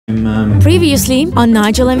Previously on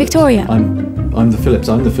Nigel and Victoria. I'm the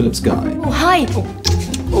Phillips guy. Oh, hi.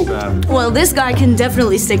 Well, this guy can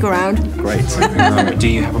definitely stick around. Great. Do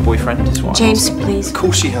you have a boyfriend? Is what James, please. Of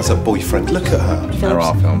course she has a boyfriend. Look at her. There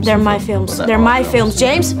are films. They're my films. They're my films.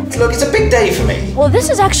 James? Look, it's a big day for me. Well, this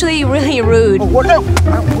is actually really rude. What? No.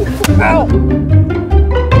 Ow.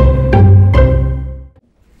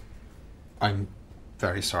 I'm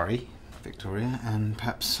very sorry, Victoria, and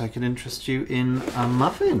perhaps I could interest you in a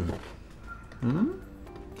muffin.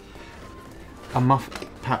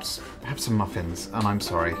 Perhaps some muffins, and I'm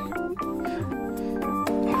sorry.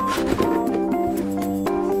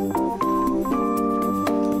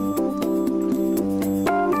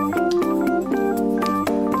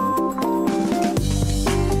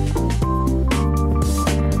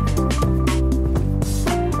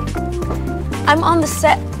 I'm on the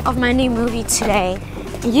set of my new movie today.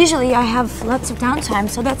 Usually I have lots of downtime,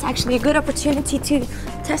 so that's actually a good opportunity to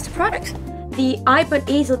test the product. The iPad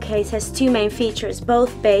easel case has two main features,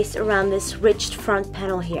 both based around this ridged front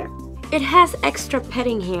panel here. It has extra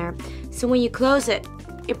padding here, so when you close it,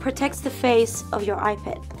 it protects the face of your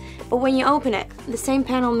iPad. But when you open it, the same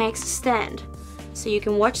panel makes a stand, so you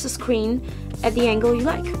can watch the screen at the angle you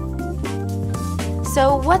like.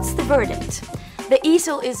 So what's the verdict? The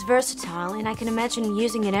easel is versatile and I can imagine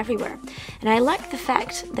using it everywhere. And I like the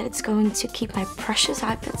fact that it's going to keep my precious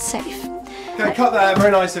iPad safe. Okay, cut there.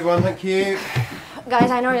 Very nice, everyone. Thank you.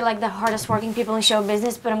 Guys, I know you're like the hardest working people in show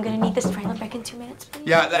business, but I'm gonna need this trailer back in 2 minutes, please.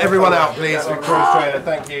 Yeah, everyone out, please. Victoria's trailer.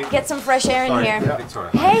 Thank you. Get some fresh air in here. Yeah,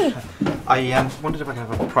 Victoria. Hey! I wondered if I could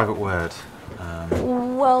have a private word.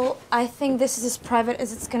 Well, I think this is as private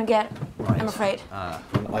as it's gonna get, I'm afraid.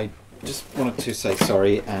 I just wanted to say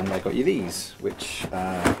sorry, and I got you these, which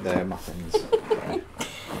they're muffins.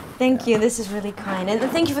 Thank you, this is really kind. And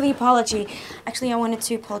thank you for the apology. Actually, I wanted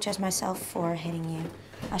to apologize myself for hitting you.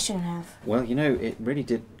 I shouldn't have. Well, you know, it really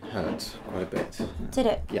did hurt quite a bit. Did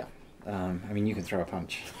it? Yeah. I mean, you can throw a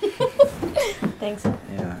punch. Thanks.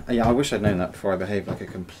 Yeah, I wish I'd known that before I behaved like a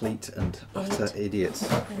complete and utter idiot,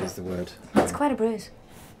 is the word. It's quite a bruise.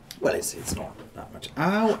 Well, it's not that much.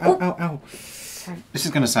 Ow, ow, ow, ow. Sorry. This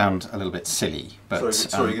is going to sound a little bit silly, but...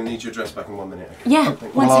 Sorry, you're going to need your dress back in 1 minute. Okay? Yeah,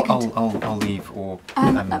 one second. I'll leave, or...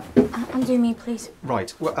 undo me, please.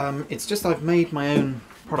 Right, well, it's just I've made my own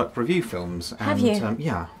product review films. And, have you?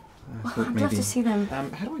 Yeah. I'd love to see them.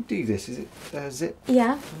 How do I do this? Is it zip?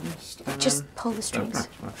 Yeah. Just pull the strings.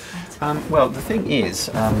 Right. Well, the thing is,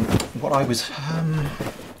 what I was...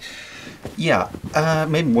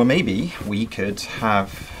 maybe we could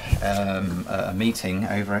have a meeting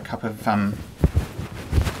over a cup of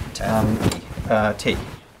tea.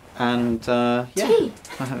 And yeah. Tea?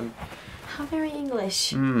 How very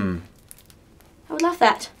English. I would love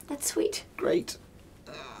that. That's sweet. Great.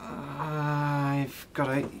 I've got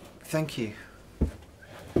to thank you.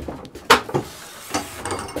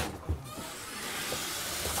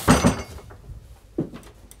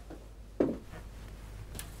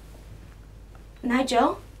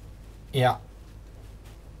 Nigel? Yeah.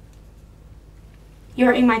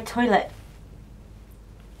 You're in my toilet.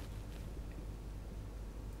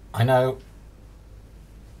 I know.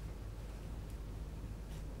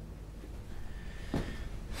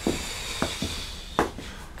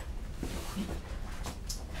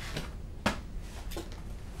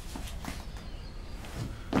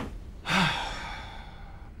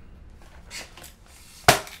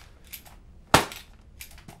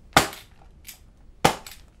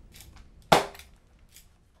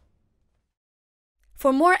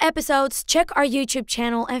 For more episodes, check our YouTube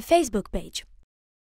channel and Facebook page.